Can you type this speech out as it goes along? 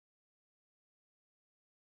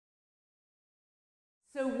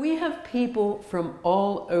So we have people from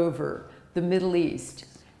all over the Middle East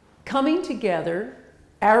coming together,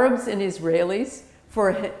 Arabs and Israelis, for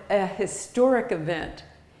a historic event.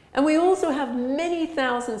 And we also have many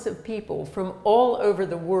thousands of people from all over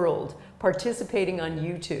the world participating on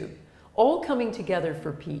YouTube, all coming together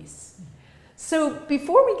for peace. So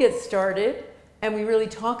before we get started and we really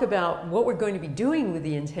talk about what we're going to be doing with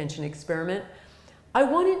the intention experiment, I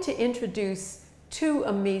wanted to introduce two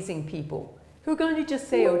amazing people who are going to just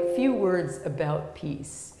say a few words about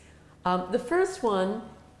peace. The first one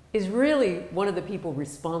is really one of the people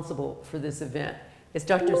responsible for this event. It's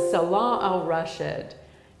Dr. Salah Al-Rashed.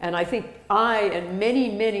 And I think I and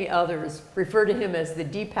many, many others refer to him as the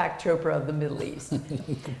Deepak Chopra of the Middle East.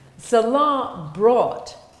 Salah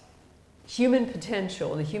brought human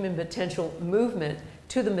potential, the human potential movement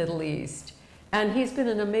to the Middle East. And he's been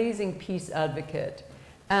an amazing peace advocate.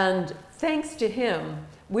 And thanks to him,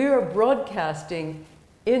 we are broadcasting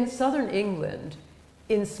in southern England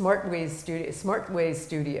in Smartways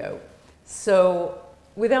Studio. So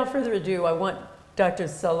without further ado, I want Dr.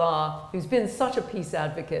 Salah, who's been such a peace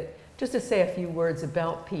advocate, just to say a few words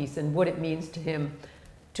about peace and what it means to him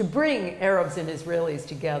to bring Arabs and Israelis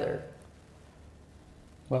together.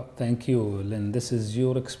 Well, thank you, Lynn. This is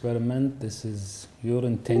your experiment. This is your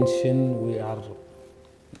intention. We are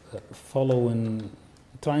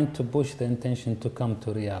trying to push the intention to come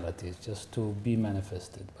to reality, just to be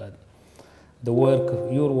manifested. But the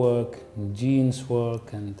work, your work, Jean's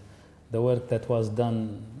work, and the work that was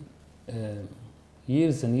done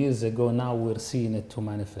years and years ago, now we're seeing it to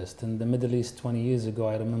manifest. In the Middle East 20 years ago,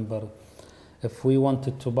 I remember if we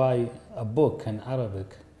wanted to buy a book in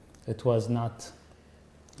Arabic, it was not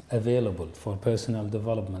available for personal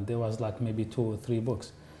development. There was like maybe 2 or 3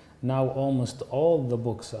 books. Now almost all the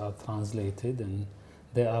books are translated and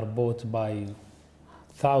they are bought by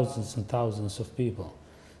thousands and thousands of people.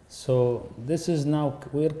 So this is now,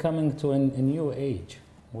 we're coming to a new age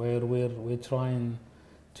where we're trying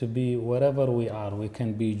to be wherever we are. We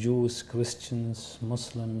can be Jews, Christians,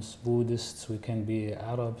 Muslims, Buddhists, we can be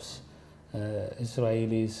Arabs,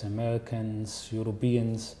 Israelis, Americans,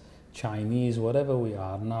 Europeans, Chinese, whatever we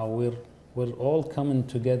are. Now we're all coming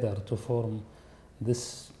together to form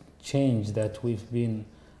this change that we've been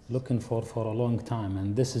looking for a long time,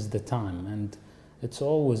 and this is the time. And it's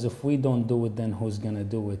always, if we don't do it, then who's going to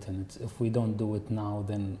do it? And if we don't do it now,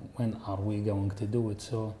 then when are we going to do it?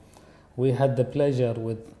 So we had the pleasure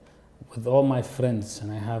with all my friends,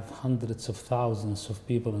 and I have hundreds of thousands of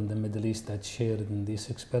people in the Middle East that shared in these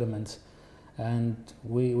experiments. And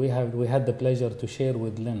we had the pleasure to share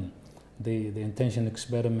with Lynn the intention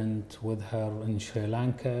experiment with her in Sri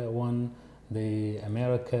Lanka one, the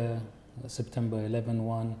America September 11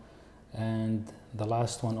 one, and the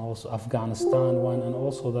last one also Afghanistan one, and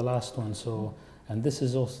also the last one. So, and this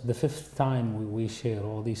is also the 5th time we share.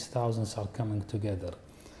 All these thousands are coming together.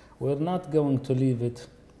 We're not going to leave it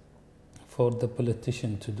for the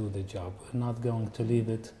politician to do the job. We're not going to leave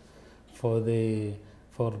it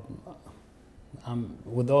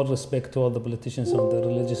with all respect to all the politicians and the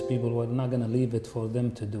religious people, we're not going to leave it for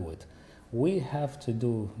them to do it. We have to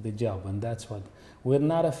do the job, and that's what. We're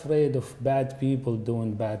not afraid of bad people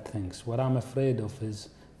doing bad things. What I'm afraid of is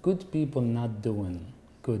good people not doing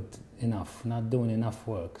good enough, not doing enough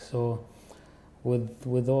work. So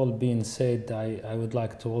with all being said, I would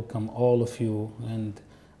like to welcome all of you, and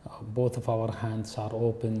both of our hands are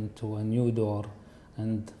open to a new door,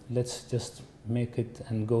 and let's just make it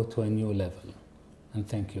and go to a new level. And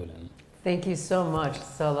thank you, Lynn. Thank you so much,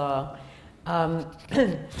 Salah.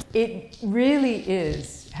 It really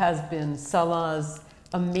has been Salah's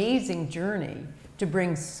amazing journey to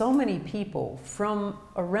bring so many people from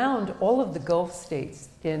around all of the Gulf states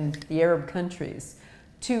in the Arab countries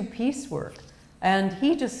to peace work. And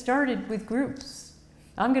he just started with groups.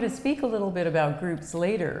 I'm going to speak a little bit about groups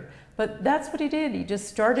later, but that's what he did. He just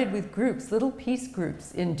started with groups, little peace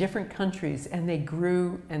groups in different countries, and they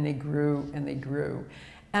grew and they grew and they grew.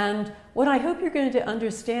 And what I hope you're going to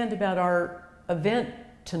understand about our event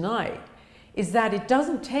tonight is that it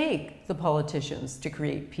doesn't take the politicians to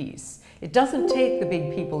create peace. It doesn't take the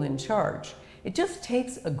big people in charge. It just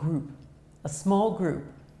takes a group, a small group,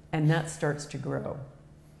 and that starts to grow.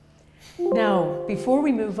 Now, before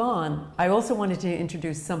we move on, I also wanted to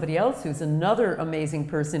introduce somebody else who's another amazing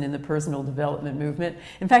person in the personal development movement.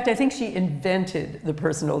 In fact, I think she invented the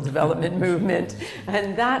personal development movement,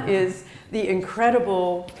 and that is the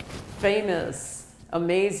incredible, famous,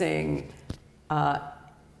 amazing,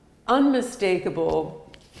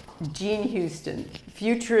 unmistakable Jean Houston,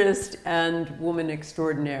 futurist and woman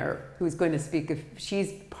extraordinaire, who's going to speak.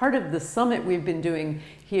 She's part of the summit we've been doing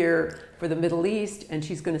here for the Middle East, and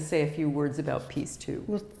she's going to say a few words about peace too.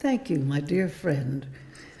 Well, thank you, my dear friend,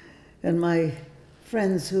 and my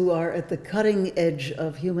friends who are at the cutting edge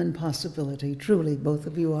of human possibility. Truly, both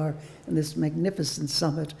of you are in this magnificent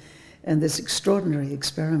summit and this extraordinary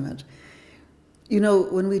experiment. You know,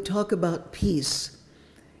 when we talk about peace,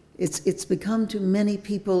 it's become to many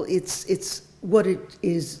people, it's what it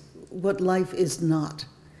is, what life is not.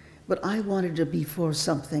 But I wanted to be for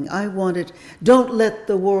something. I wanted, don't let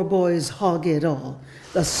the war boys hog it all.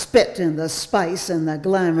 The spit and the spice and the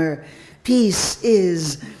glamour. Peace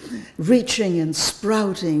is reaching and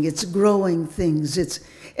sprouting. It's growing things. It's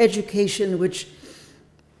education, which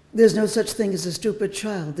there's no such thing as a stupid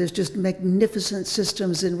child. There's just magnificent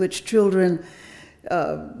systems in which children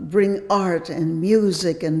bring art and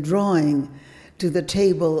music and drawing to the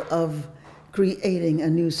table of creating a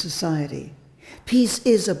new society. Peace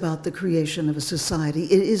is about the creation of a society.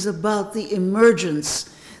 It is about the emergence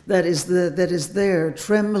that is there,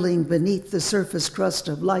 trembling beneath the surface crust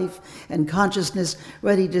of life and consciousness,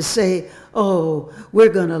 ready to say, oh, we're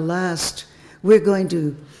going to last. We're going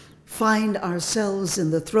to find ourselves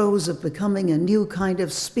in the throes of becoming a new kind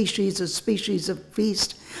of species, a species of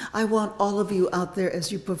feast. I want all of you out there,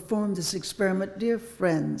 as you perform this experiment, dear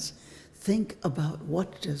friends, think about,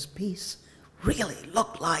 what does peace really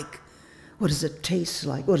look like? What does it taste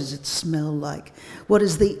like? What does it smell like? What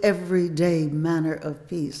is the everyday manner of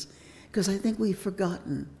peace? Because I think we've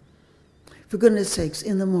forgotten. For goodness sakes,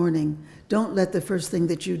 in the morning, don't let the first thing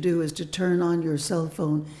that you do is to turn on your cell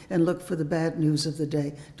phone and look for the bad news of the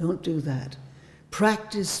day. Don't do that.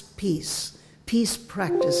 Practice peace. Peace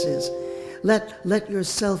practices. Let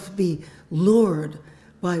yourself be lured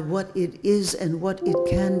by what it is and what it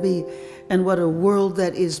can be, and what a world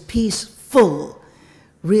that is peaceful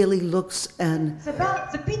really looks and...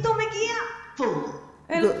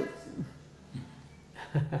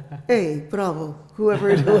 Hey, bravo,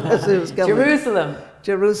 whoever it was going. Jerusalem.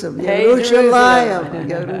 Jerusalem. Hey, Yerushalayim.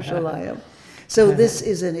 Yerushalayim. So this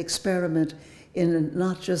is an experiment in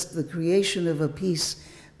not just the creation of a peace,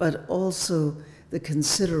 but also the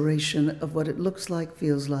consideration of what it looks like,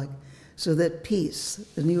 feels like, so that peace,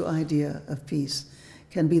 the new idea of peace,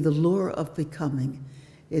 can be the lure of becoming.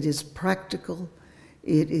 It is practical,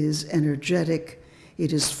 it is energetic,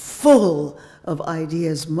 it is full of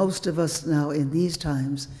ideas. Most of us now in these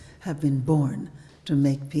times have been born to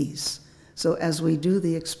make peace. So as we do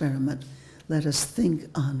the experiment, let us think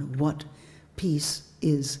on what peace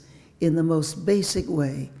is in the most basic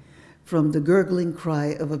way, from the gurgling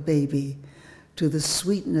cry of a baby to the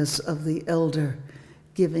sweetness of the elder,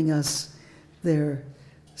 giving us their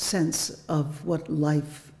sense of what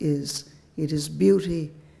life is. It is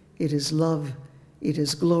beauty, it is love, it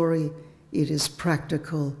is glory, it is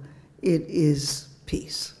practical, it is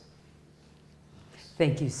peace.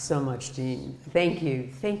 Thank you so much, Jean. Thank you.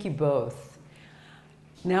 Thank you both.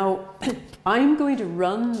 Now, I'm going to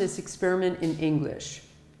run this experiment in English.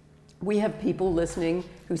 We have people listening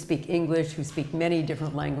who speak English, who speak many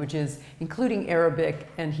different languages, including Arabic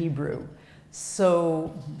and Hebrew.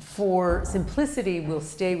 So for simplicity, we'll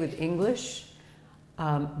stay with English.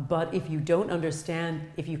 But if you don't understand,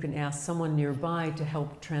 if you can ask someone nearby to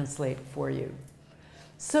help translate for you.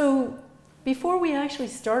 So before we actually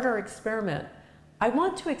start our experiment, I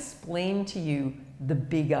want to explain to you the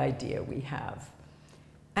big idea we have.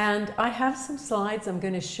 And I have some slides I'm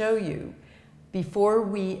going to show you before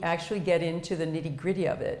we actually get into the nitty-gritty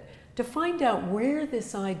of it, to find out where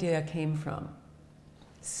this idea came from.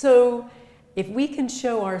 So if we can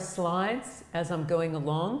show our slides as I'm going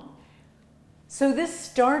along. So this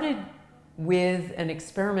started with an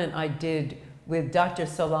experiment I did with Dr.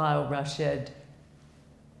 Salah Al-Rashed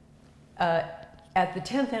at the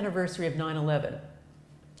 10th anniversary of 9/11.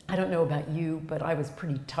 I don't know about you, but I was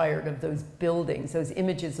pretty tired of those buildings, those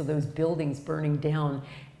images of those buildings burning down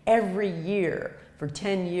every year for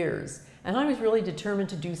 10 years. And I was really determined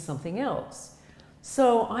to do something else.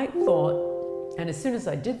 So I thought, and as soon as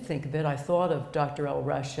I did think of it, I thought of Dr.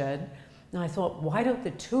 Al-Rashed, and I thought, why don't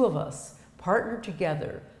the two of us partner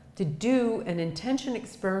together to do an intention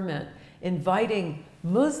experiment inviting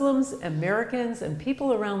Muslims, Americans, and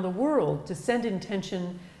people around the world to send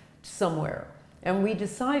intention somewhere. And we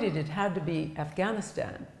decided it had to be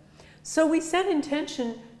Afghanistan. So we sent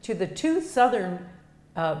intention to the two southern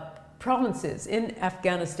provinces in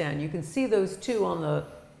Afghanistan. You can see those two on the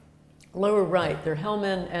lower right. They're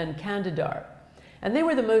Helmand and Kandahar. And they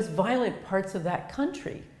were the most violent parts of that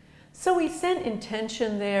country. So we sent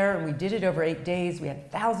intention there, and we did it over 8 days. We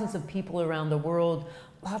had thousands of people around the world,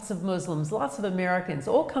 lots of Muslims, lots of Americans,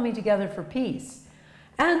 all coming together for peace.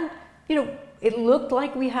 And, you know, it looked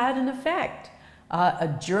like we had an effect.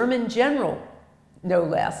 A German general, no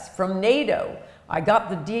less, from NATO. I got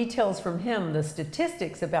the details from him, the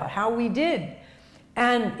statistics about how we did.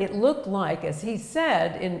 And it looked like, as he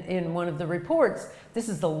said in one of the reports, this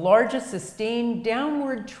is the largest sustained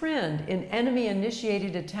downward trend in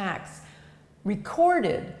enemy-initiated attacks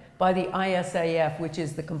recorded by the ISAF, which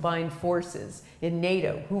is the combined forces in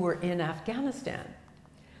NATO who were in Afghanistan.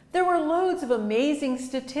 There were loads of amazing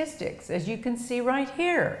statistics, as you can see right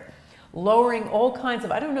here, lowering all kinds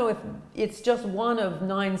of, I don't know if it's just one of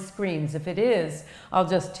 9 screens. If it is, I'll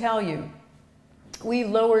just tell you. We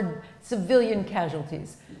lowered civilian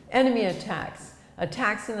casualties, enemy attacks,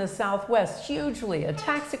 attacks in the southwest hugely,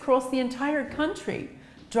 attacks across the entire country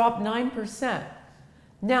dropped 9%.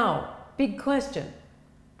 Now, big question,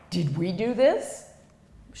 did we do this?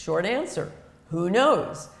 Short answer, who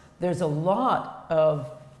knows? There's a lot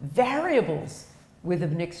of variables with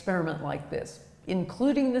an experiment like this,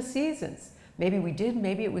 including the seasons. Maybe we did,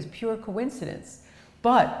 maybe it was pure coincidence,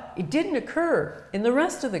 but it didn't occur in the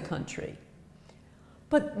rest of the country.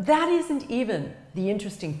 But that isn't even the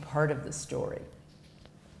interesting part of the story.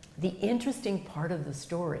 The interesting part of the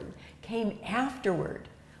story came afterward,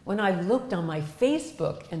 when I looked on my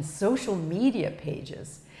Facebook and social media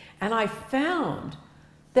pages, and I found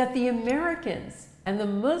that the Americans and the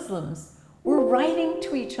Muslims were writing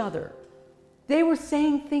to each other. They were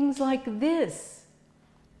saying things like this: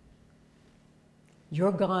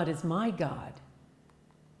 "Your God is my God.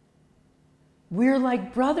 We're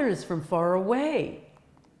like brothers from far away."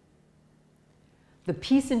 The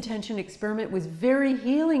peace intention experiment was very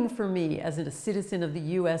healing for me as a citizen of the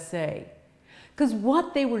USA, because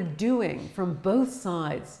what they were doing from both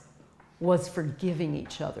sides was forgiving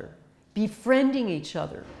each other, befriending each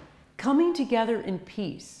other, coming together in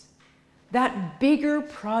peace. That bigger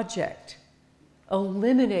project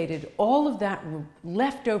eliminated all of that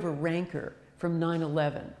leftover rancor from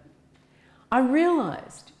 9/11. I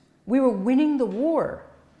realized we were winning the war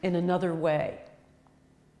in another way.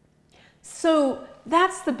 So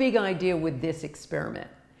that's the big idea with this experiment.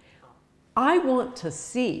 I want to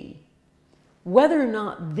see whether or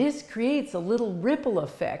not this creates a little ripple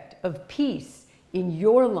effect of peace in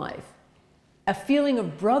your life, a feeling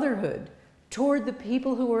of brotherhood toward the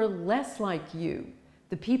people who are less like you,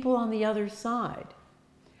 the people on the other side.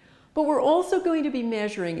 But we're also going to be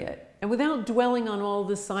measuring it, and without dwelling on all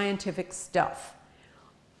the scientific stuff,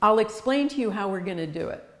 I'll explain to you how we're going to do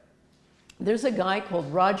it. There's a guy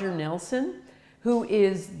called Roger Nelson, who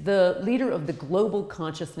is the leader of the Global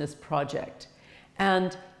Consciousness Project.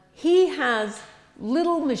 And he has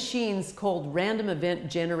little machines called random event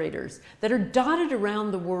generators that are dotted around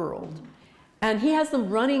the world. And he has them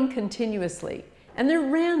running continuously. And they're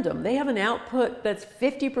random. They have an output that's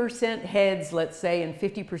 50% heads, let's say, and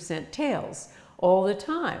 50% tails all the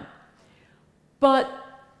time. But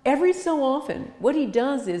every so often, what he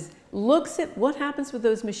does is looks at what happens with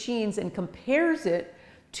those machines and compares it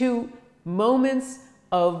to moments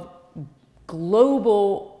of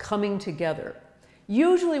global coming together.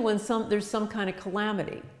 Usually when there's some kind of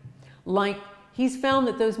calamity. Like, he's found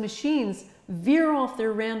that those machines veer off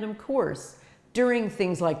their random course during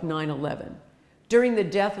things like 9/11, during the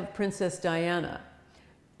death of Princess Diana,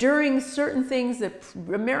 during certain things that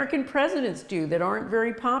American presidents do that aren't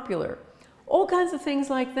very popular, all kinds of things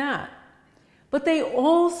like that. But they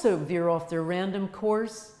also veer off their random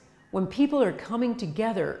course when people are coming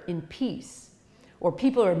together in peace, or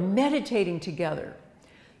people are meditating together.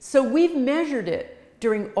 So we've measured it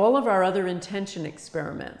during all of our other intention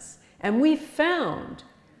experiments, and we found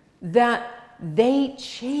that they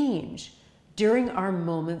change during our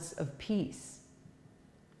moments of peace.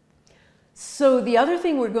 So the other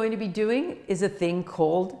thing we're going to be doing is a thing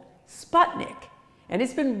called Sputnik, and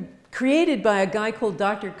it's been created by a guy called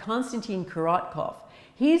Dr. Konstantin Korotkov.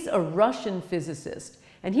 He's a Russian physicist,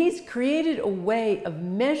 and he's created a way of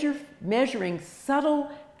measuring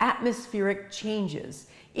subtle atmospheric changes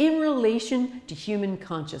in relation to human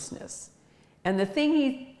consciousness. And the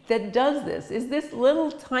thing that does this is this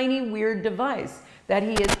little tiny weird device that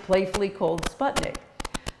he has playfully called Sputnik.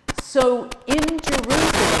 So in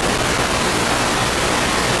Jerusalem,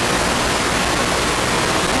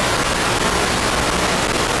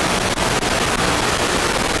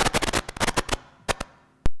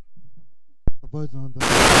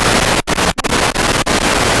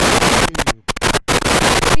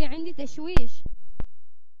 في عندي تشويش.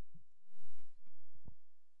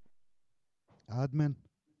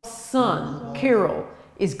 son, Kirill,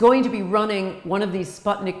 is going to be running one of these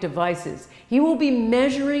Sputnik devices. He will be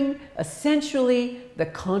measuring essentially the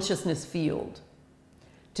consciousness field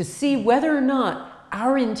to see whether or not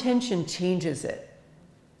our intention changes it.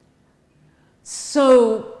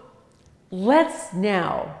 So let's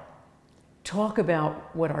now talk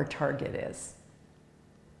about what our target is.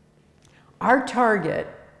 Our target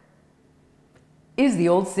is the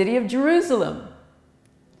old city of Jerusalem.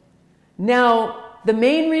 Now, the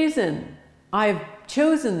main reason I've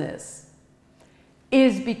chosen this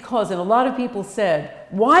is because, and a lot of people said,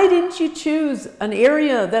 why didn't you choose an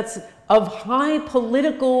area that's of high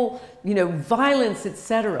political, violence,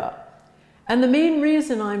 etc.? And the main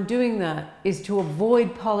reason I'm doing that is to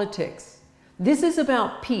avoid politics. This is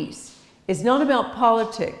about peace. It's not about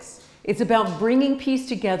politics. It's about bringing peace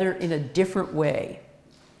together in a different way.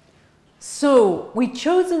 So we've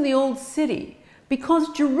chosen the old city because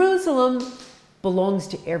Jerusalem belongs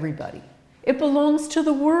to everybody. It belongs to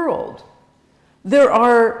the world. There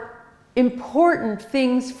are important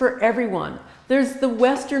things for everyone. There's the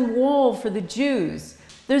Western Wall for the Jews.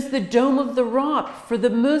 There's the Dome of the Rock for the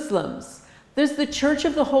Muslims. There's the Church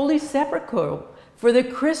of the Holy Sepulchre for the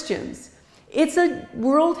Christians. It's a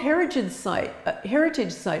World Heritage Site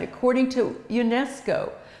according to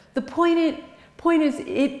UNESCO. The point is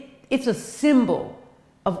it's a symbol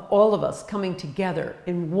of all of us coming together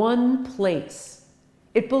in one place.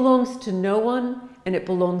 It belongs to no one and it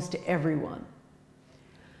belongs to everyone.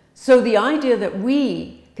 So the idea that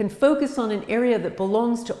we can focus on an area that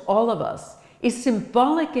belongs to all of us is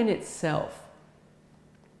symbolic in itself.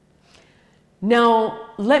 Now,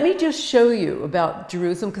 let me just show you about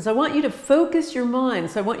Jerusalem because I want you to focus your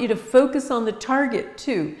minds. I want you to focus on the target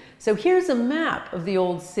too. So here's a map of the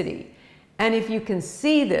old city. And if you can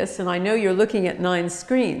see this, and I know you're looking at 9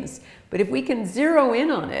 screens, but if we can zero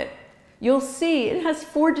in on it, you'll see it has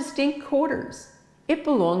 4 distinct quarters. It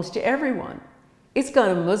belongs to everyone. It's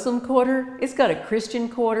got a Muslim quarter, it's got a Christian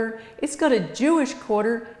quarter, it's got a Jewish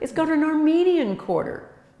quarter, it's got an Armenian quarter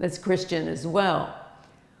that's Christian as well.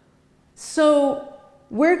 So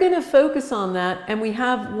we're going to focus on that, and we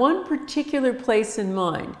have one particular place in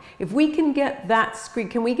mind. If we can get that screen,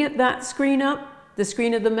 can we get that screen up? The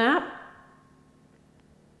screen of the map?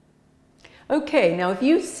 Okay, now if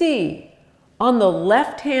you see on the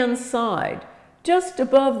left-hand side, just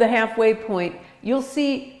above the halfway point, you'll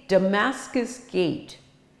see Damascus Gate.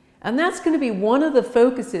 And that's going to be one of the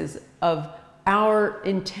focuses of our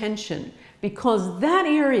intention, because that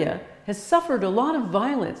area has suffered a lot of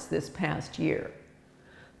violence this past year.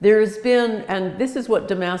 There's been, and this is what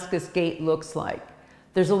Damascus Gate looks like.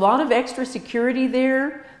 There's a lot of extra security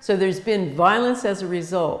there, so there's been violence as a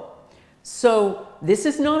result. So this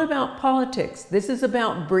is not about politics. This is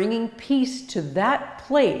about bringing peace to that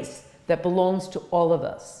place that belongs to all of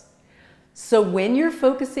us. So when you're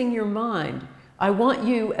focusing your mind, I want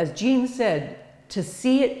you, as Jean said, to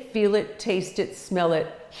see it, feel it, taste it, smell it,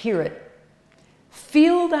 hear it.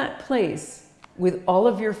 Feel that place with all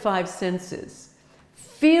of your 5 senses.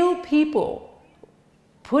 Feel people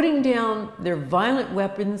putting down their violent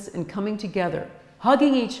weapons and coming together,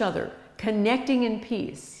 hugging each other, connecting in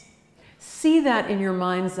peace. See that in your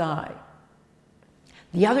mind's eye.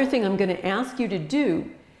 The other thing I'm going to ask you to do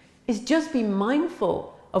is just be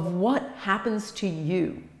mindful of what happens to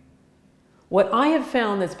you. What I have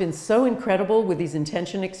found that's been so incredible with these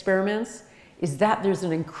intention experiments is that there's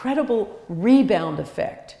an incredible rebound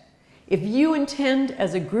effect. If you intend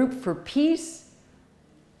as a group for peace,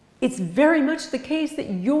 it's very much the case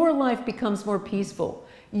that your life becomes more peaceful.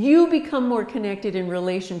 You become more connected in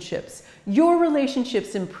relationships. Your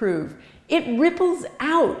relationships improve. It ripples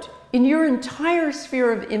out in your entire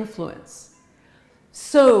sphere of influence.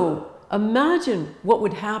 So imagine what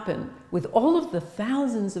would happen with all of the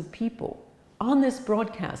thousands of people on this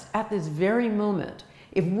broadcast at this very moment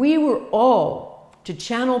if we were all to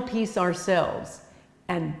channel peace ourselves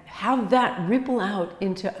and have that ripple out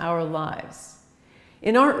into our lives.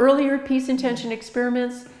 In our earlier peace intention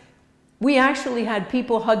experiments, we actually had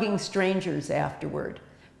people hugging strangers afterward.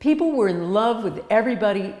 People were in love with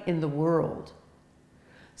everybody in the world.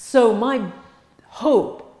 So my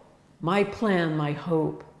hope, my plan, my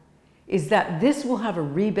hope is that this will have a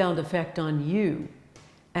rebound effect on you,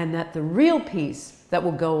 and that the real peace that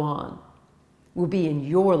will go on will be in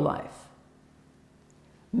your life.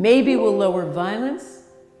 Maybe we'll lower violence,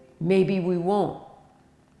 maybe we won't,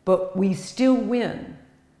 but we still win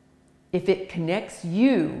if it connects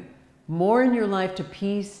you more in your life to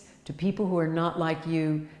peace, to people who are not like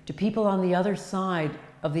you, to people on the other side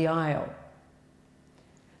of the aisle.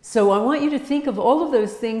 So I want you to think of all of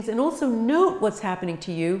those things and also note what's happening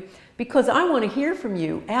to you, because I want to hear from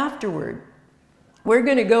you afterward. We're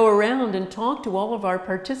going to go around and talk to all of our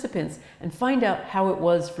participants and find out how it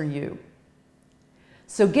was for you.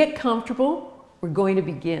 So get comfortable. We're going to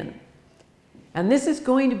begin. And this is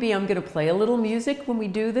going to be, I'm going to play a little music when we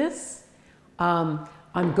do this. I'm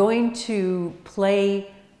going to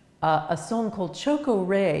play a song called Choco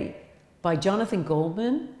Ray by Jonathan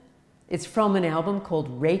Goldman. It's from an album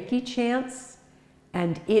called Reiki Chants,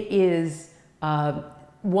 and it is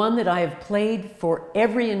one that I have played for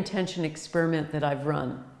every intention experiment that I've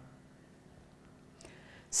run.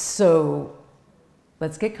 So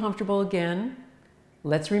let's get comfortable again.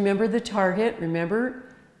 Let's remember the target. Remember,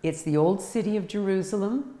 it's the old city of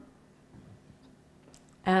Jerusalem.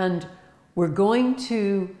 And I'm going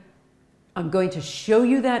to show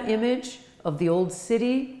you that image of the old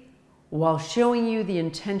city while showing you the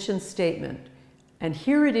intention statement. And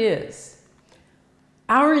here it is.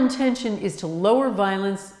 Our intention is to lower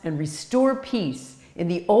violence and restore peace in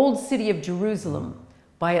the old city of Jerusalem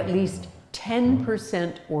by at least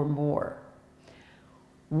 10% or more.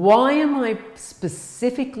 Why am I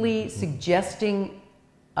specifically suggesting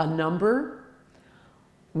a number?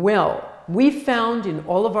 Well, we found in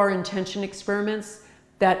all of our intention experiments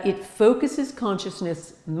that it focuses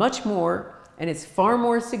consciousness much more, and it's far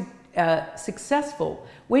more successful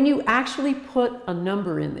when you actually put a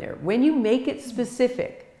number in there, when you make it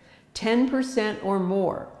specific, 10% or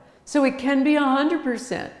more. So it can be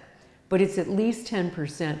 100%, but it's at least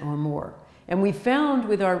 10% or more. And we found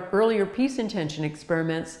with our earlier peace intention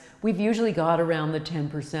experiments, we've usually got around the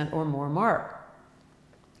 10% or more mark.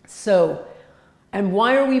 So, and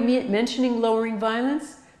why are we mentioning lowering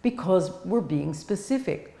violence? Because we're being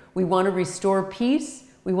specific. We want to restore peace,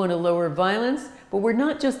 we want to lower violence, but we're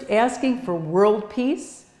not just asking for world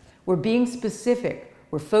peace, we're being specific.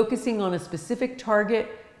 We're focusing on a specific target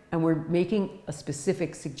and we're making a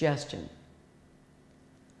specific suggestion.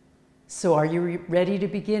 So are you ready to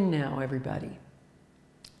begin now, everybody?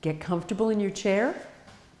 Get comfortable in your chair.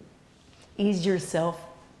 Ease yourself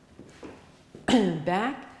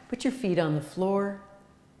back. Put your feet on the floor.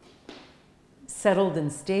 Settled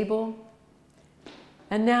and stable.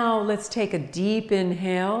 And now let's take a deep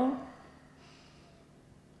inhale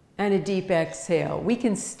and a deep exhale. We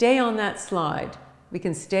can stay on that slide. We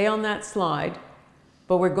can stay on that slide,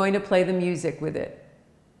 but we're going to play the music with it.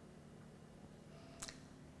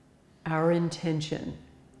 Our intention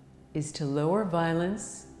is to lower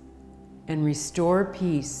violence and restore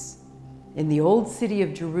peace in the old city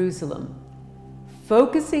of Jerusalem,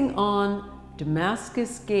 focusing on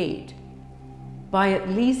Damascus Gate by at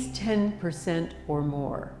least 10% or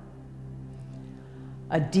more.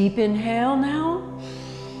 A deep inhale now,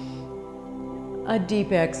 a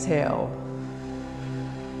deep exhale.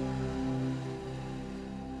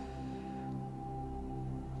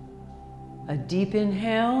 A deep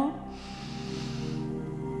inhale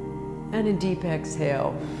and a deep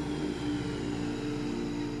exhale.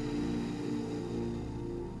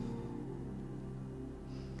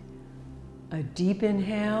 A deep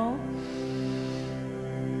inhale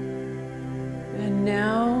and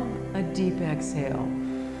now a deep exhale.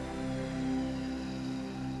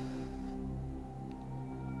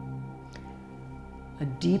 A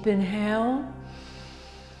deep inhale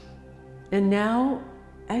and now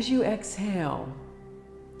as you exhale,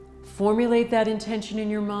 formulate that intention in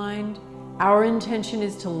your mind. Our intention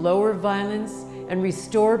is to lower violence and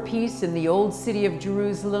restore peace in the old city of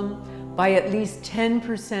Jerusalem by at least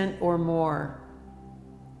 10% or more.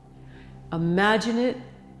 Imagine it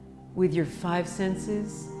with your 5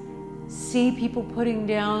 senses. See people putting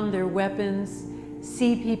down their weapons.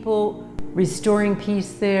 See people restoring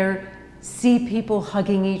peace there. See people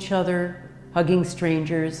hugging each other, hugging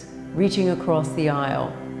strangers, reaching across the aisle.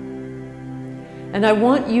 And I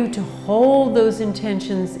want you to hold those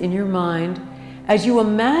intentions in your mind as you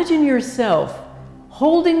imagine yourself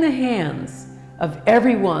holding the hands of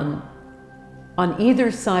everyone on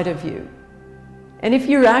either side of you. And if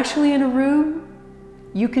you're actually in a room,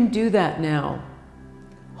 you can do that now.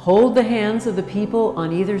 Hold the hands of the people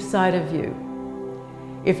on either side of you.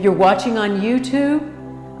 If you're watching on YouTube,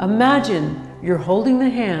 imagine you're holding the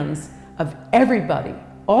hands of everybody,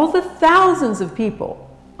 all the thousands of people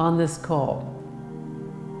on this call.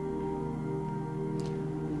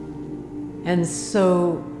 And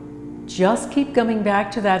so just keep coming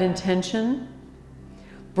back to that intention.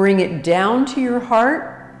 Bring it down to your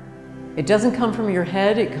heart. It doesn't come from your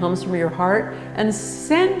head, it comes from your heart. And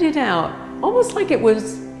send it out, almost like it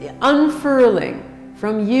was unfurling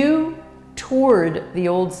from you toward the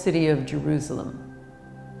old city of Jerusalem.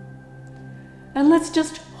 And let's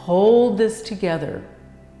just hold this together.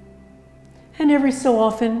 And every so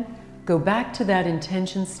often, go back to that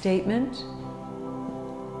intention statement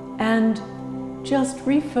and just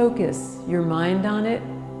refocus your mind on it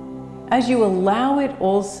as you allow it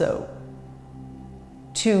also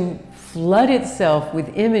to flood itself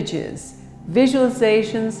with images,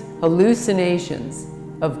 visualizations, hallucinations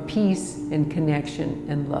of peace and connection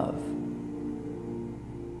and love.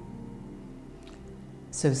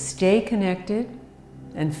 So stay connected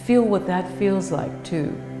and feel what that feels like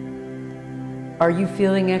too. Are you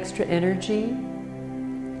feeling extra energy?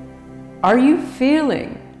 Are you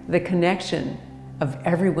feeling the connection of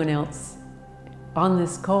everyone else on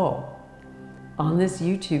this call, on this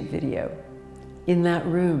YouTube video, in that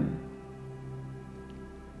room?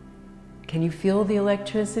 Can you feel the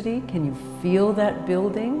electricity? Can you feel that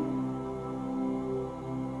building?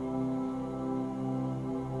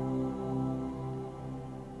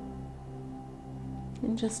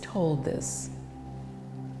 And just hold this.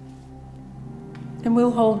 And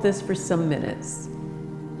we'll hold this for some minutes.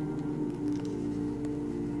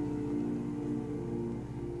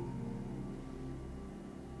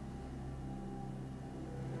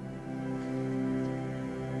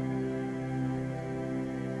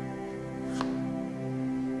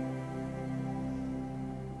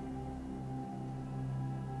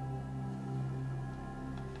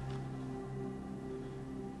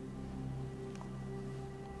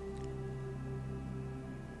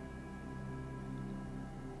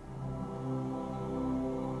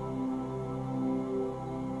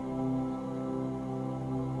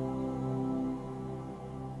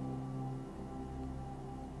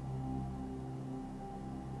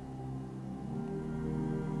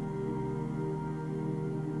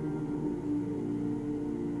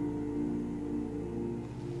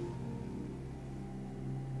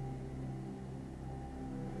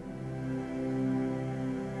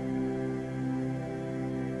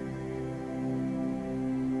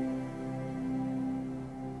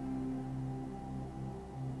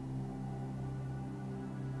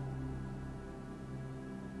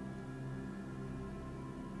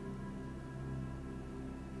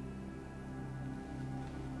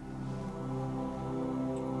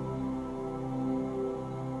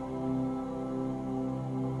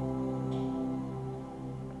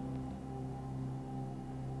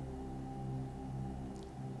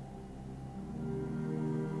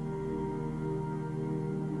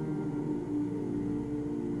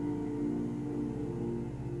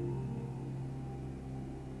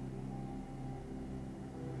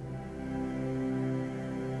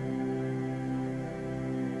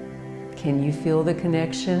 Can you feel the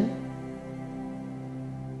connection?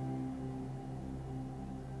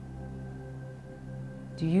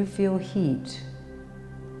 Do you feel heat?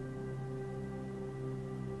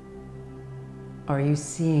 Are you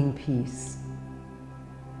seeing peace?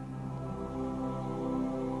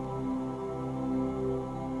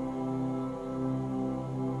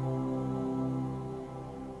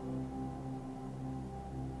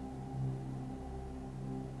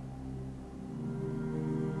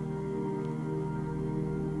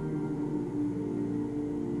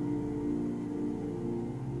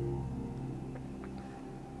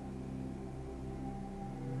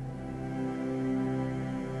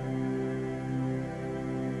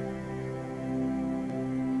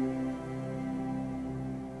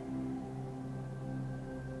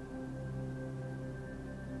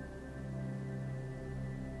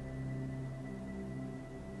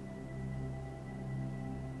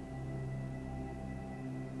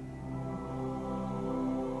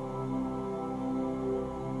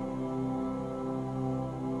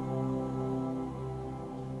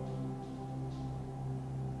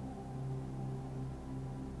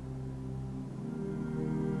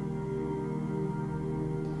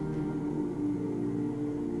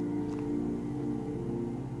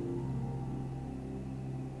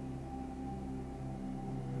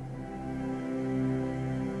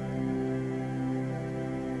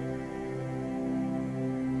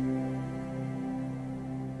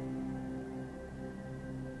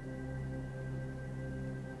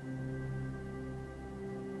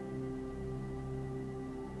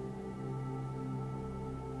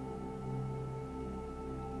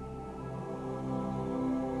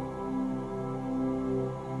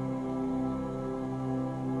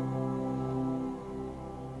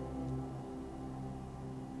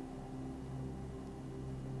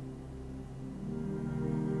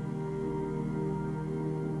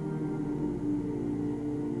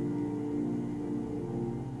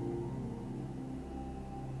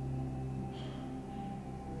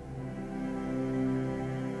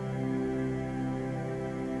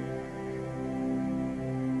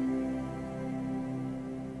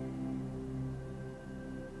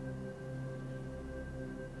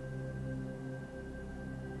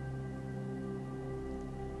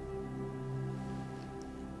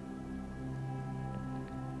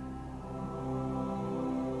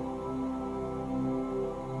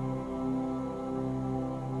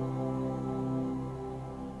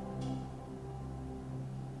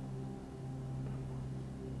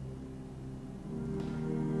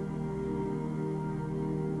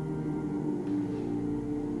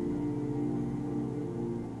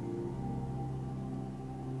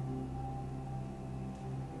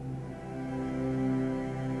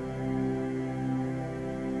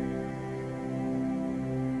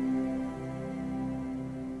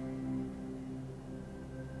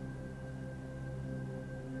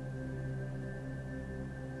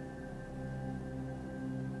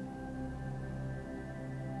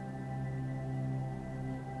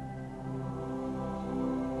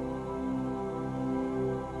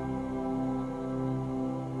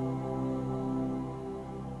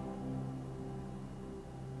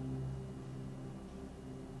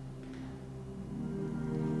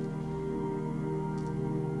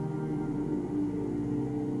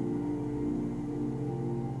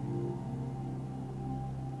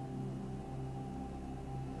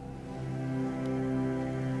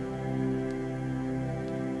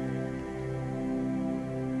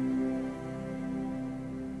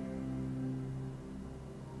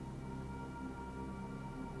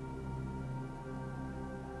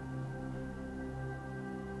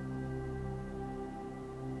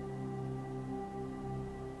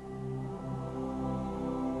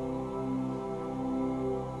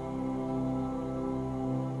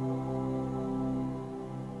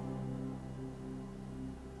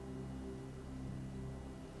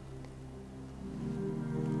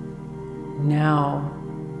 Now,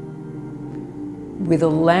 with a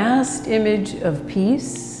last image of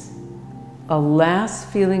peace, a last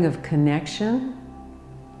feeling of connection,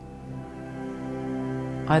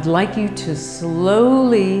 I'd like you to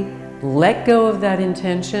slowly let go of that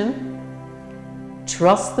intention,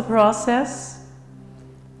 trust the process,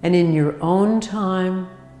 and in your own time,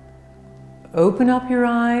 open up your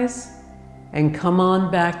eyes and come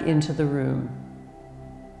on back into the room.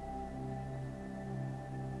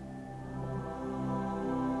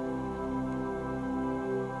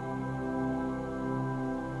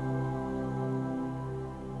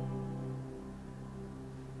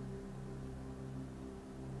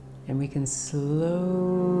 And we can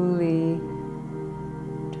slowly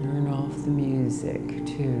turn off the music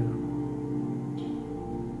too.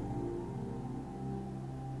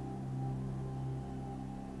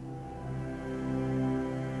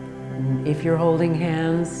 And if you're holding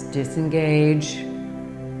hands, disengage.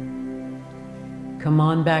 Come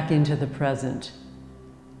on back into the present.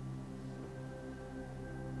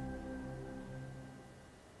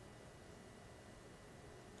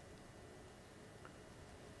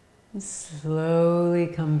 Slowly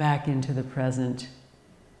come back into the present.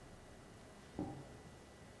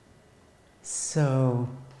 So,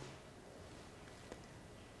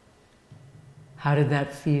 how did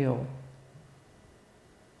that feel?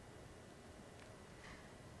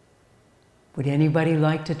 Would anybody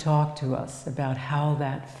like to talk to us about how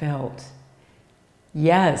that felt?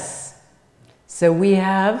 Yes. So we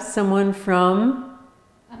have someone from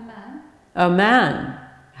Oman. Oman.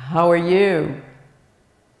 How are you?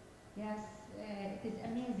 Yes, it is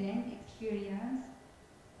amazing experience.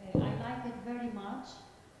 I like it very much,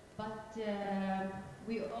 but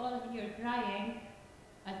we all here crying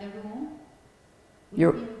at the room. We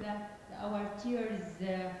You're- feel that our tears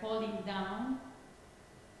falling down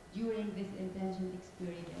during this intention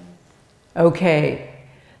experience. Okay.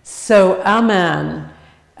 So Aman,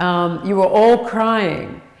 you were all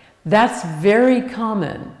crying. That's very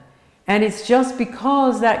common. And it's just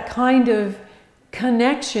because that kind of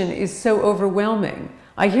connection is so overwhelming.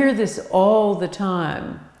 I hear this all the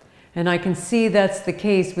time. And I can see that's the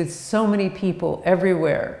case with so many people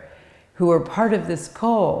everywhere who are part of this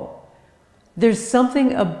call. There's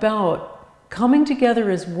something about coming together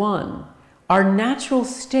as one, our natural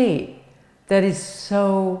state, that is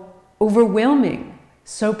so overwhelming,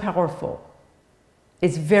 so powerful.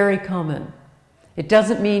 It's very common. It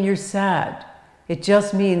doesn't mean you're sad. It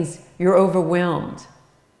just means you're overwhelmed.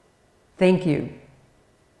 Thank you.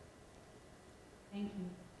 Thank you.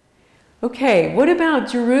 Okay, what about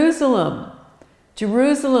Jerusalem?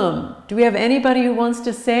 Jerusalem, do we have anybody who wants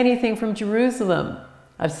to say anything from Jerusalem?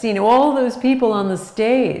 I've seen all those people on the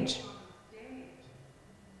stage. It's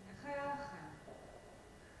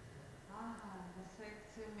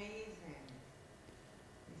amazing.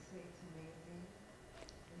 They say it's amazing.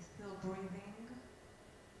 They're still breathing.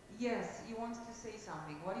 Yes, he wants to say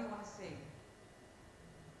something. What do you want to say?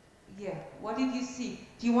 Yeah, what did you see?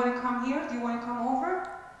 Do you want to come here? Do you want to come over?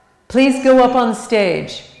 Please go up on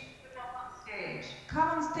stage. Come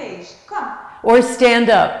on stage. Come. Or stand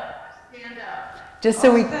up. Stand up. Just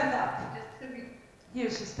so we... Stand up. Here,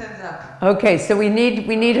 she stands up. Okay, so we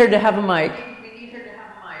need her to have a mic.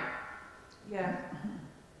 Yeah.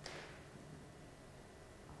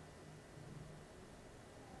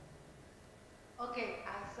 Okay, I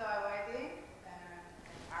saw a wedding, an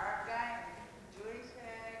Arab guy, and a Jewish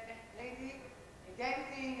lady,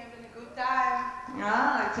 dancing, having a good time.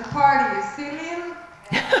 Ah, it's a party. You see him?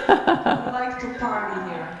 We like to party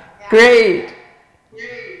here. Yeah. Great.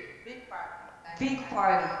 Big party. Like, Big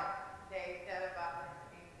party. They tell about it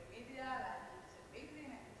in the media, like it's amazing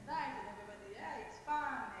and it's nice, and everybody, yeah, it's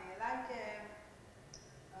fun, like holiday,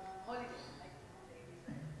 like holiday.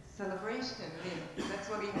 Celebration. That's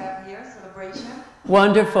what we have here. Celebration.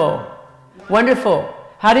 Wonderful. Wonderful.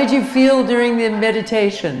 How did you feel during the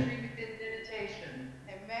meditation? Amazing.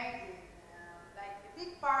 Like a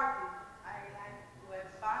big party. I like to have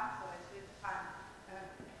fun, so it's really fun.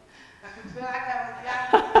 I feel like I was young.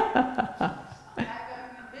 Like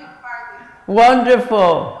having a big party.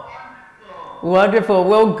 Wonderful. Wonderful.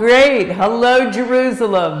 Well, great. Hello,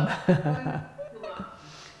 Jerusalem. She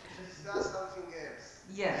saw something else.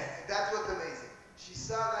 Yes. That's what's amazing. She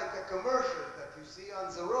saw like a commercial that you see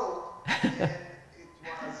on the road, and it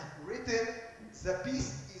was written, "The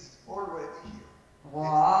peace is already here."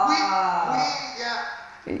 Wow. Yeah.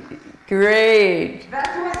 Great.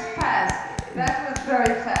 That was fast. That was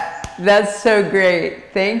very fast. That's so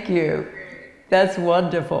great. Thank you. That's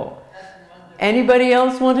wonderful. Anybody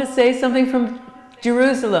else want to say something from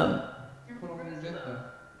Jerusalem?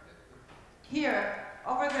 Here,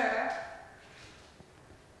 over there.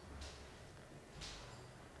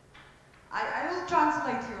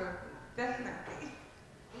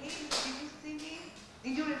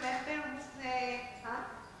 Did you remember who's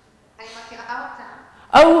אני מכירה אותה.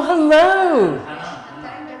 Oh, hello.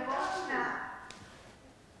 אתה בבוסנה.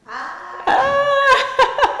 אני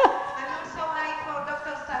also like for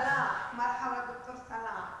Dr. Salah. מרחבה דוקטור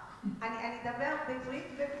סלאח. אני אדבר בעברית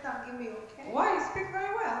ותתרגמי, okay? Why? You speak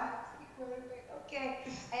very well. Okay,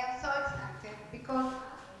 I am so excited because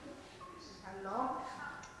Shalom.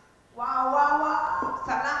 Wow.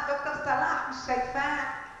 Salah, Dr. Salah, Shaifa.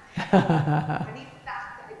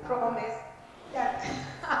 I promise that.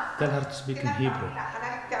 Tell her to speak in Hebrew.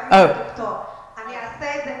 אני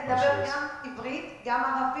אעשה את זה, נדבר גם עברית, גם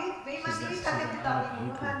ערבית, ואם אנגלית אתם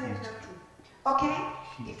תדברים. אוקיי?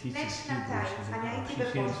 לפני שנתיים אני הייתי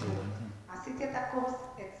בבוסטון. עשיתי את הקורס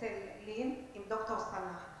אצל לין עם דוקטור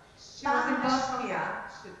סלאח. She was in Bosnia.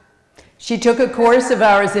 She took a course of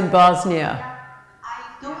ours in Bosnia. I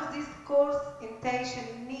do this course intention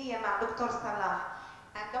me and Dr. Salah.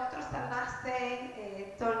 And Dr. Salah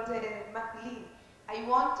told Lynn, I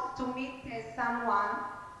want to meet someone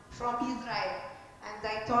from Israel. And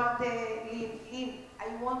I told Lynn, I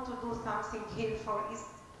want to do something here for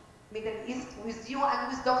Middle East with you and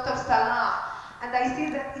with Dr. Salah. And I see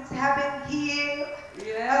that it's happening here.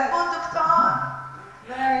 Yes. Doctor.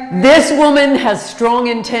 This woman has strong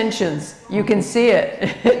intentions. You can see it.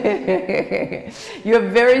 You have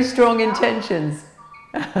very strong intentions.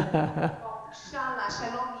 אינשאללה,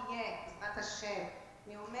 שלום יהיה, בעזרת השם.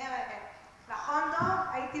 אני אומרת, נכון דוב?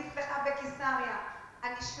 הייתי אצלך בקיסריה.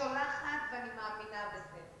 אני שולחת ואני מאמינה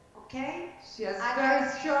בזה, אוקיי? She has very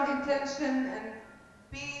strong intention and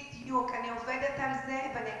בדיוק, אני עובדת על זה,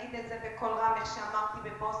 ואני אגיד את זה בקול רם, איך שאמרתי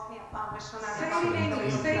בבוסניה, פעם ראשונה.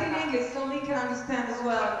 say it in English, so Lynn can understand as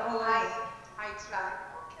well. I try,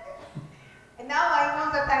 okay. And now I know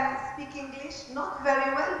that I speak English, not very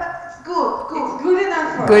well, but it's good. It's good enough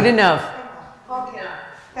for Good us. enough. Okay,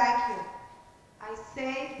 thank you. I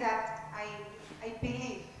say that I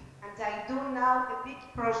believe, and I do now a big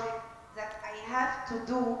project that I have to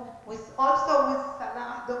do with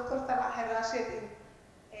Salah, Dr. Salah Al-Rashed in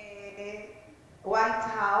White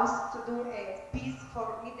House to do a peace for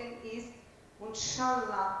Middle East.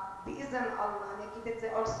 Inshallah, بإذن Allah, and I get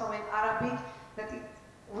it also in Arabic, that it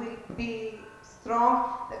will be strong,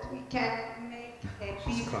 that we can make a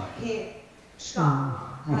peace here.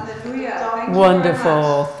 Inshallah. Hallelujah. Thank you Wonderful.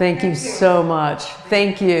 very much. Thank you so much.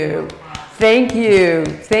 Thank you. Thank you.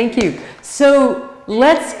 Thank you. So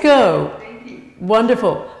let's go. Thank you.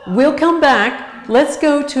 Wonderful. We'll come back. Let's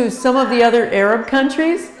go to some of the other Arab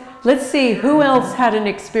countries. Let's see who else had an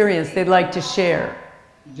experience they'd like to share.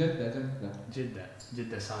 Jeddah,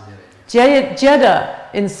 Saudi Arabia. Jeddah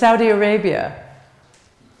in Saudi Arabia.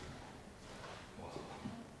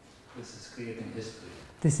 This is creating history.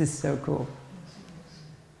 This is so cool.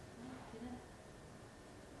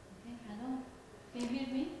 Okay, hello. Can you hear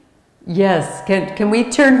me? Yes. Can we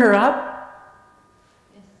turn her up?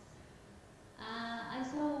 Yes. I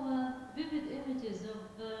saw vivid images of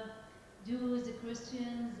Jews,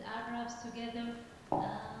 Christians, Arabs together.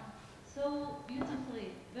 So beautifully,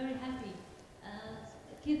 very happy.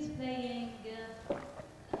 Kids playing,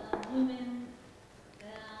 women,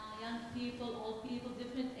 young people, old people,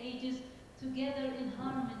 different ages, together in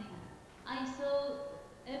harmony. I saw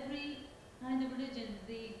every kind of religion,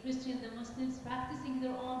 the Christian, the Muslims, practicing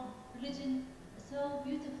their own religion so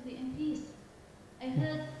beautifully in peace. I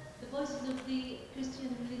heard the voices of the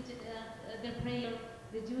Christian religion, their prayer,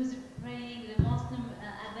 the Jews praying, the Muslim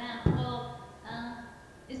adhan, all.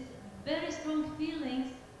 It's very strong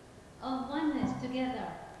feelings of oneness together.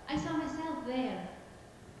 I saw myself there.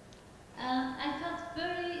 I felt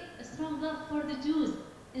very strong love for the Jews,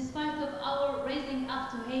 in spite of our raising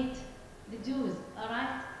up to hate the Jews, all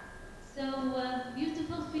right? So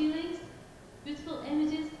beautiful feelings, beautiful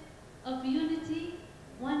images of unity,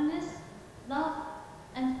 oneness, love,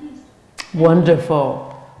 and peace.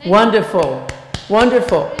 Wonderful. Wonderful.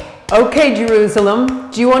 Wonderful. Okay, Jerusalem.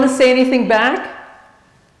 Do you want to say anything back?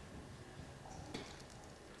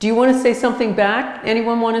 Do you want to say something back?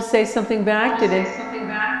 Anyone want to say something back? Did it? Something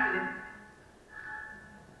back?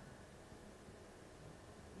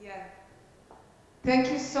 Yeah.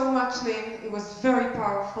 Thank you so much, Lynn. It was very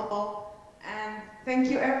powerful. And thank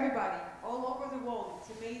you, everybody, all over the world. It's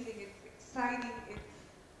amazing. It's exciting. It's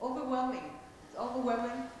overwhelming. It's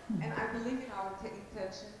overwhelming. And I believe in our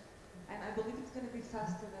intention. And I believe it's going to be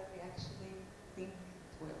faster than we actually think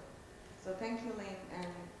it will. So thank you, Lynn, and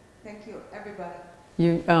thank you, everybody.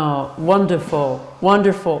 Wonderful,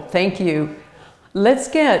 wonderful. Thank you. Let's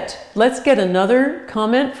get another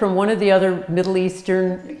comment from one of the other Middle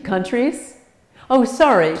Eastern countries. Oh,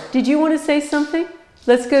 sorry. Did you want to say something?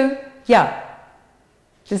 Let's go. Yeah.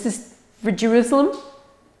 This is for Jerusalem.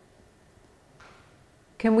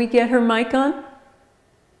 Can we get her mic on?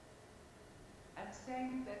 I'm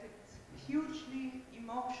saying that it's hugely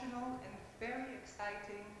emotional and very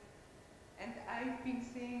exciting. And I've been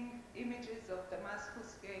seeing images of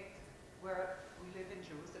Damascus Gate, where we live in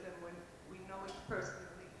Jerusalem, when we know it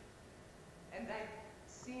personally. And I've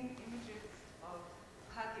seen images of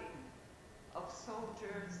hugging, of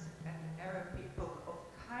soldiers and Arab people, of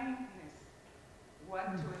kindness one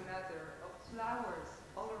to another, of flowers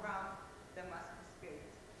all around Damascus Gate.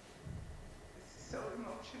 This is so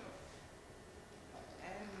emotional.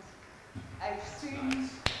 And I've seen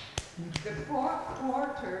the four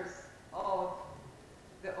quarters of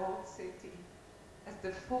the old city as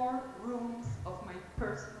the four rooms of my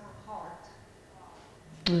personal heart.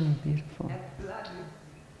 Beautiful. And blood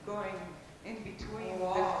is going in between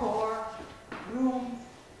the four rooms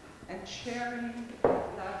and sharing,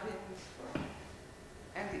 loving,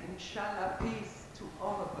 and inshallah peace to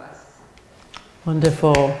all of us.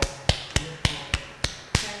 Wonderful.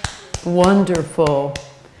 Wonderful.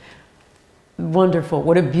 Wonderful.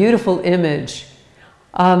 What a beautiful image.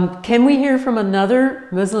 Can we hear from another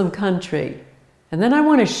Muslim country? And then I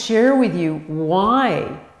want to share with you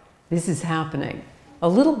why this is happening. A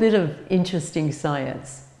little bit of interesting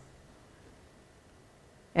science.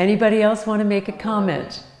 Anybody else want to make a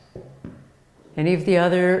comment? Any of the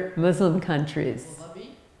other Muslim countries?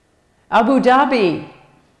 Abu Dhabi.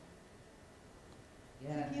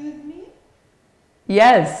 Yes. Excuse me?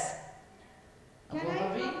 Yes. Can I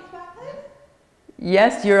translate this?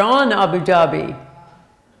 Yes, you're on Abu Dhabi.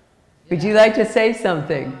 Would you like to say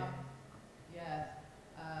something? Yes.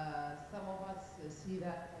 Some of us see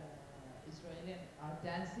that Israelis are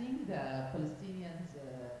dancing, the Palestinians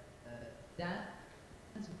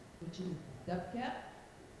dance, which is dabka,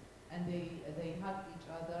 and they hug each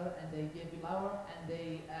other and they give flower and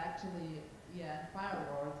they actually, and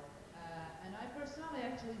fireworks. And I personally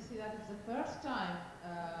actually see that it's the first time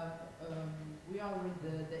we are with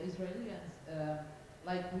the Israelis,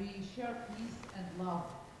 like we share peace and love,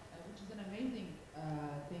 which is an amazing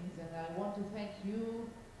thing. And I want to thank you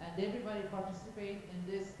and everybody participate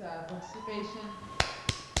in this participation,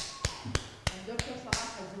 and Dr.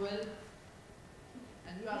 Salah as well.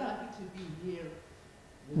 And we are lucky to be here.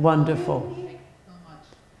 Wonderful. Thank you so much.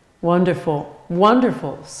 Wonderful.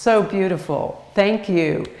 Wonderful. So beautiful. Thank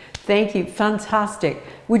you. Thank you. Fantastic.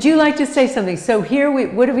 Would you like to say something? So here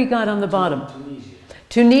what have we got on the bottom? Tunisia.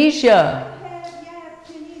 Tunisia. Yes,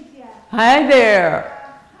 Tunisia. Hi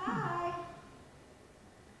there. Hi.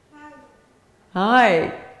 Hi.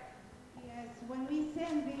 Hi. Yes, when we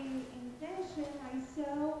sent the intention, I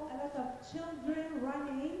saw a lot of children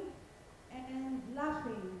running and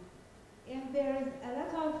laughing. And there's a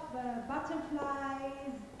lot of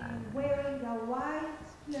butterflies and wearing the white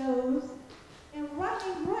clothes and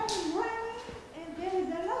running, and there is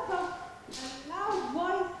a lot of a loud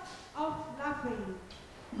voice of laughing.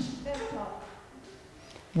 That's all.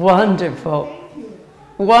 Wonderful. Thank you.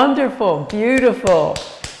 Wonderful. Beautiful.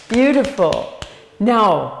 Beautiful.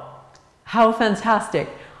 Now, how fantastic.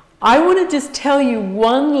 I want to just tell you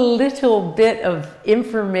one little bit of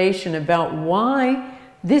information about why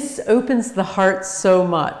this opens the heart so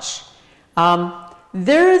much.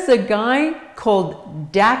 There is a guy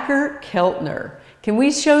called Dacher Keltner. Can we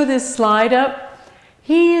show this slide up?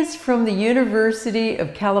 He is from the University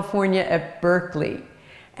of California at Berkeley,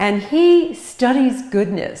 and he studies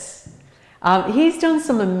goodness. He's done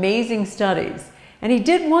some amazing studies, and he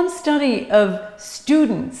did one study of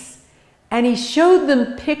students, and he showed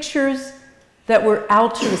them pictures that were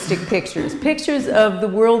altruistic pictures, pictures of the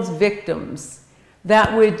world's victims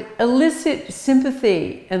that would elicit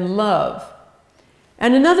sympathy and love.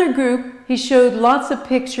 And another group, he showed lots of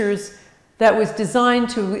pictures that was designed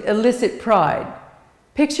to elicit pride.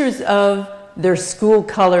 Pictures of their school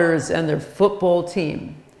colors and their football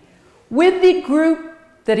team. With the group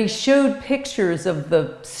that he showed pictures of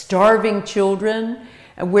the starving children,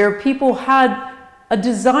 and where people had a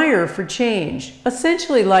desire for change,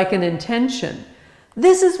 essentially like an intention.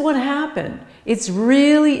 This is what happened. It's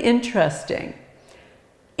really interesting.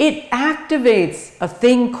 It activates a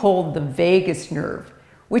thing called the vagus nerve,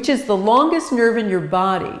 which is the longest nerve in your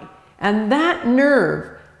body. And that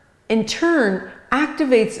nerve, in turn,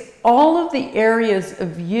 activates all of the areas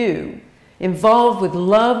of you involved with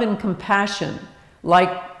love and compassion,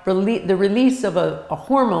 like the release of a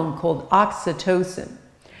hormone called oxytocin.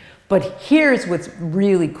 But here's what's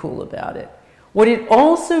really cool about it. What it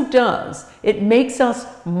also does, it makes us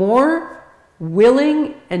more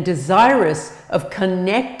willing and desirous of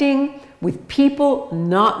connecting with people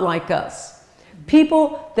not like us.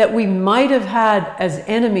 People that we might have had as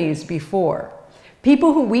enemies before.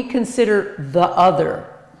 People who we consider the other.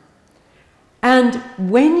 And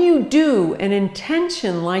when you do an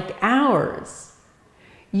intention like ours,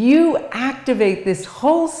 you activate this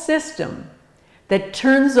whole system that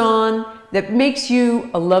turns on, that makes you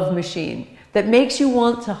a love machine, that makes you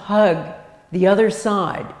want to hug the other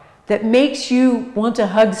side, that makes you want to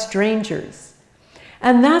hug strangers.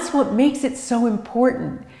 And that's what makes it so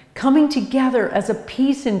important. Coming together as a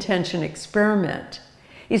peace intention experiment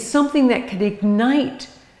is something that can ignite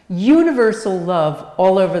universal love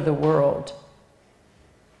all over the world.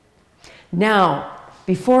 Now,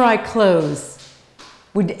 before I close,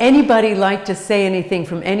 would anybody like to say anything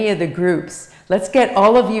from any of the groups? Let's get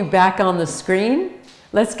all of you back on the screen.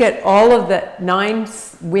 Let's get all of the 9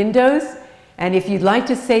 windows. And if you'd like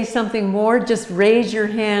to say something more, just raise your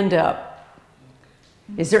hand up.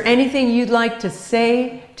 Is there anything you'd like to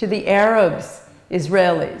say to the Arabs,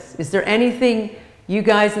 Israelis? Is there anything you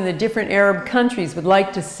guys in the different Arab countries would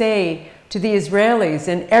like to say to the Israelis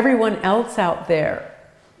and everyone else out there?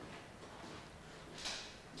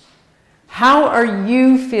 How are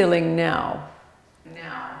you feeling now?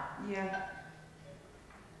 Yeah.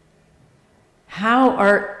 How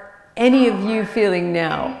are any of you feeling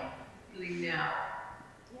now? Yes.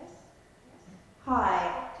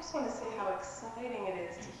 Hi. I just want to say how exciting it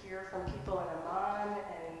is to hear from people in Oman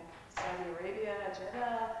and Saudi Arabia,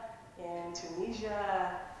 Jeddah, in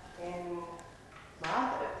Tunisia, in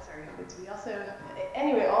Morocco. Sorry, but we also,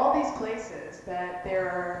 anyway, all these places that there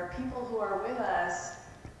are people who are with us,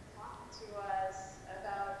 talking to us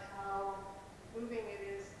about how moving it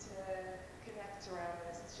is to connect around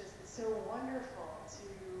this. It's just so wonderful to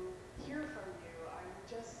hear from you. I'm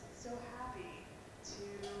just so happy to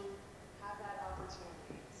have that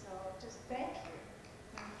opportunity. So just thank you.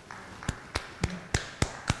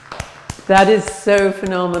 That is so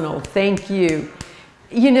phenomenal. Thank you.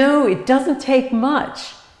 You know, it doesn't take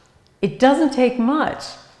much. It doesn't take much.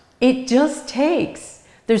 It just takes.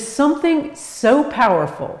 There's something so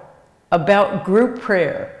powerful about group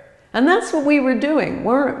prayer. And that's what we were doing,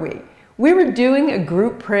 weren't we? We were doing a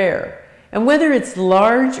group prayer. And whether it's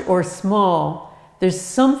large or small, there's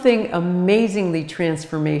something amazingly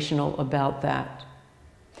transformational about that.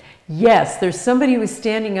 Yes, there's somebody who's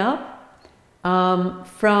standing up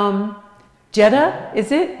from Jeddah,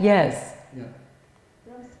 is it? Yes. Yeah.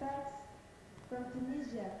 From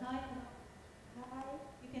Tunisia. Hi. Hi.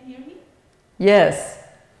 You can hear me? Yes.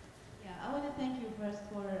 Yeah, I want to thank you first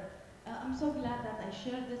for. I'm so glad that I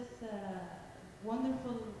shared this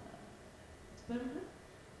wonderful experience.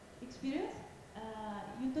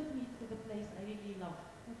 You took me to the place I really love.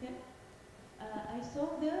 Okay. I saw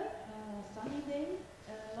there sunny day,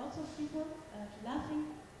 lots of people laughing,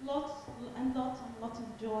 lots and lots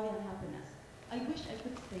of joy and happiness. I wish I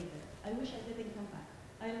could stay there. I wish I didn't come back.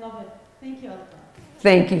 I love it. Thank you, Allah.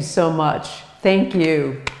 Thank you so much. Thank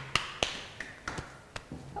you.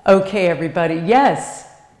 Okay, everybody. Yes.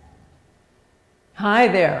 Hi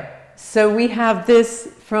there. So we have this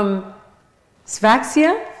from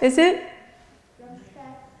Sfaxia, is it?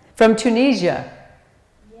 From Tunisia.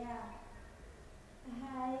 Yeah.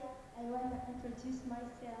 Hi, I want to introduce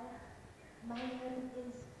myself. My name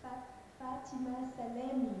is Fatima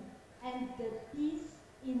Salemi, and the peace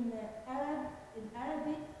in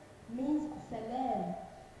Arabic means salam,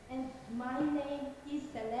 and my name is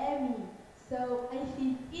Salami. So I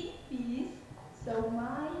feel in peace. So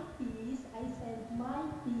my peace, I send my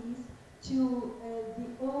peace to the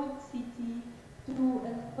old city, to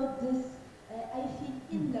Al-Quds. I feel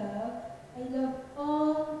in love. I love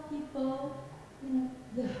all people in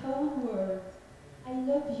the whole world. I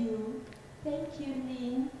love you. Thank you,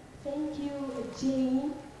 Lynn. Thank you,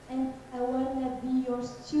 Jane. And I want to be your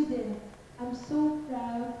student. I'm so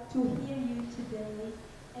proud to hear you today.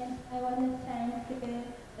 And I want to thank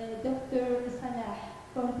Dr. Salah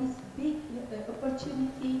for this big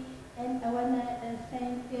opportunity. And I want to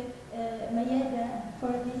thank Mayada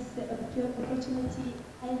for this opportunity.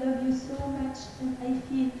 I love you so much, and I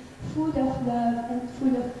feel full of love and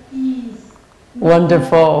full of peace.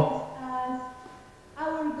 Wonderful.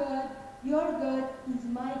 Our God, your God is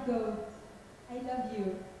my God. I love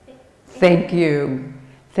you. Thank you.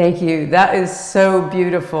 Thank you. That is so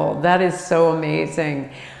beautiful. That is so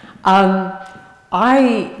amazing.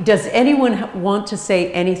 Does anyone want to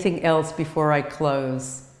say anything else before I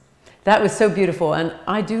close? That was so beautiful, and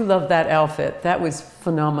I do love that outfit. That was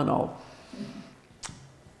phenomenal.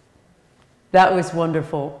 That was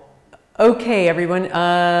wonderful. Okay, everyone.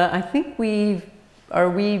 I think did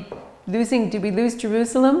we lose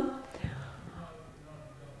Jerusalem?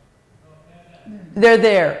 They're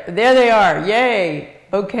there. There they are. Yay.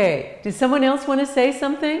 Okay. Does someone else want to say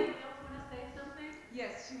something?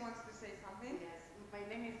 Yes, she wants to say something. Yes, my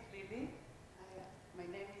name is Lily.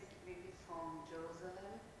 My name is Lily from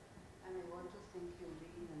Jerusalem, and I want to thank you,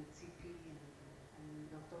 Lynn and Tsipi and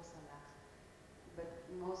Dr. Salah. But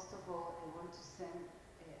most of all, I want to send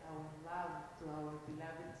our love to our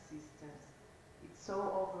beloved sisters. It's so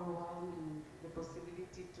overwhelming, the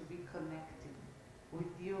possibility to be connected with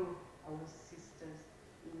you, our sisters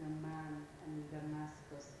in Oman and in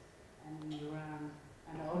Damascus and in Iran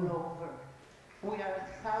and all over. We are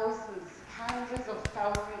thousands, hundreds of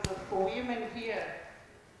thousands of women here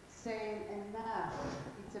saying enough,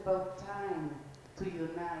 it's about time to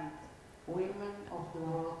unite. Women of the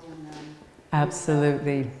world unite.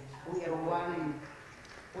 Absolutely. We are one.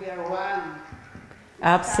 We are one. It's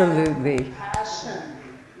Absolutely. time of passion.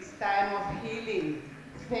 It's time of healing.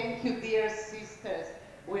 Thank you, dear sisters.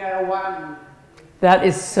 We are one. That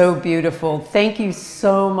is so beautiful. Thank you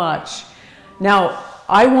so much. Now,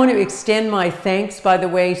 I want to extend my thanks, by the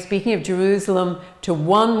way, speaking of Jerusalem, to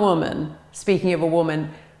one woman, speaking of a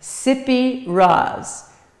woman, Tsipi Raz,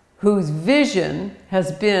 whose vision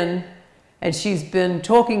has been, and she's been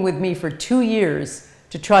talking with me for 2 years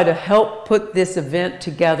to try to help put this event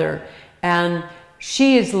together. And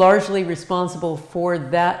she is largely responsible for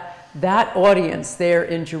that audience there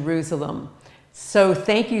in Jerusalem. So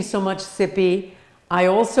thank you so much, Tsipi. I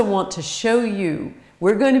also want to show you,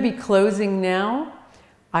 we're going to be closing now.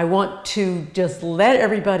 I want to just let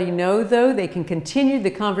everybody know, though, they can continue the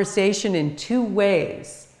conversation in 2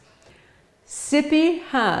 ways. Tsipi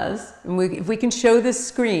has, and if we can show this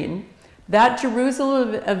screen, that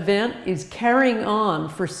Jerusalem event is carrying on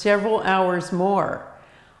for several hours more.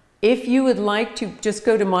 If you would like to, just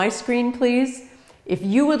go to my screen, please. If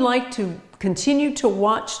you would like to continue to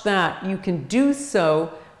watch that, you can do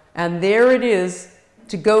so, and there it is,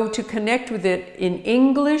 to go to connect with it in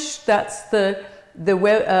English. That's the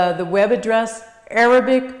web address,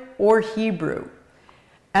 Arabic or Hebrew.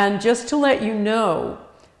 And just to let you know,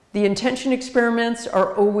 the intention experiments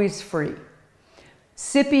are always free.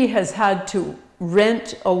 Tsipi has had to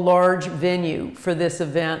rent a large venue for this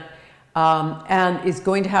event and is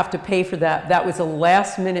going to have to pay for that. That was a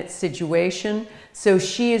last-minute situation, so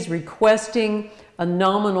she is requesting a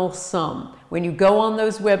nominal sum. When you go on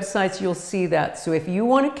those websites, you'll see that. So if you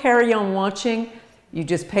want to carry on watching, you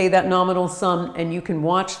just pay that nominal sum and you can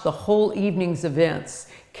watch the whole evening's events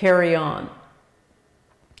carry on.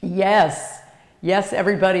 Yes, yes,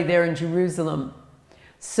 everybody there in Jerusalem.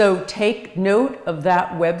 So take note of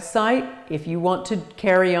that website if you want to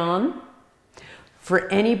carry on. For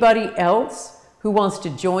anybody else who wants to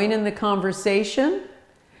join in the conversation,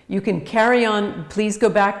 you can carry on. Please go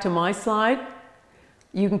back to my slide.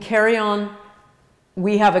 You can carry on.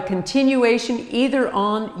 We have a continuation either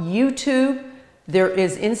on YouTube, there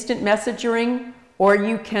is instant messaging, or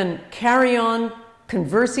you can carry on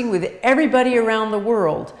conversing with everybody around the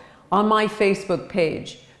world on my Facebook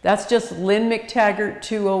page. That's just Lynne McTaggart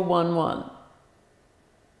 2011.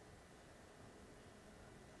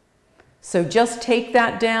 So just take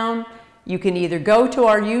that down. You can either go to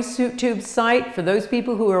our YouTube site for those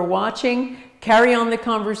people who are watching, carry on the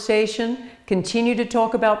conversation, continue to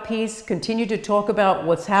talk about peace, continue to talk about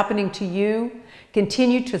what's happening to you,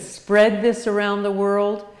 continue to spread this around the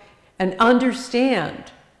world, and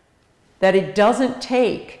understand that it doesn't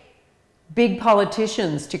take big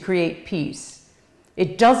politicians to create peace.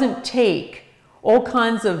 It doesn't take all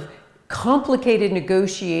kinds of complicated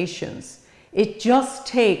negotiations. It just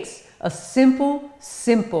takes a simple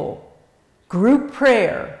group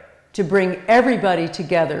prayer to bring everybody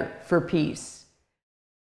together for peace.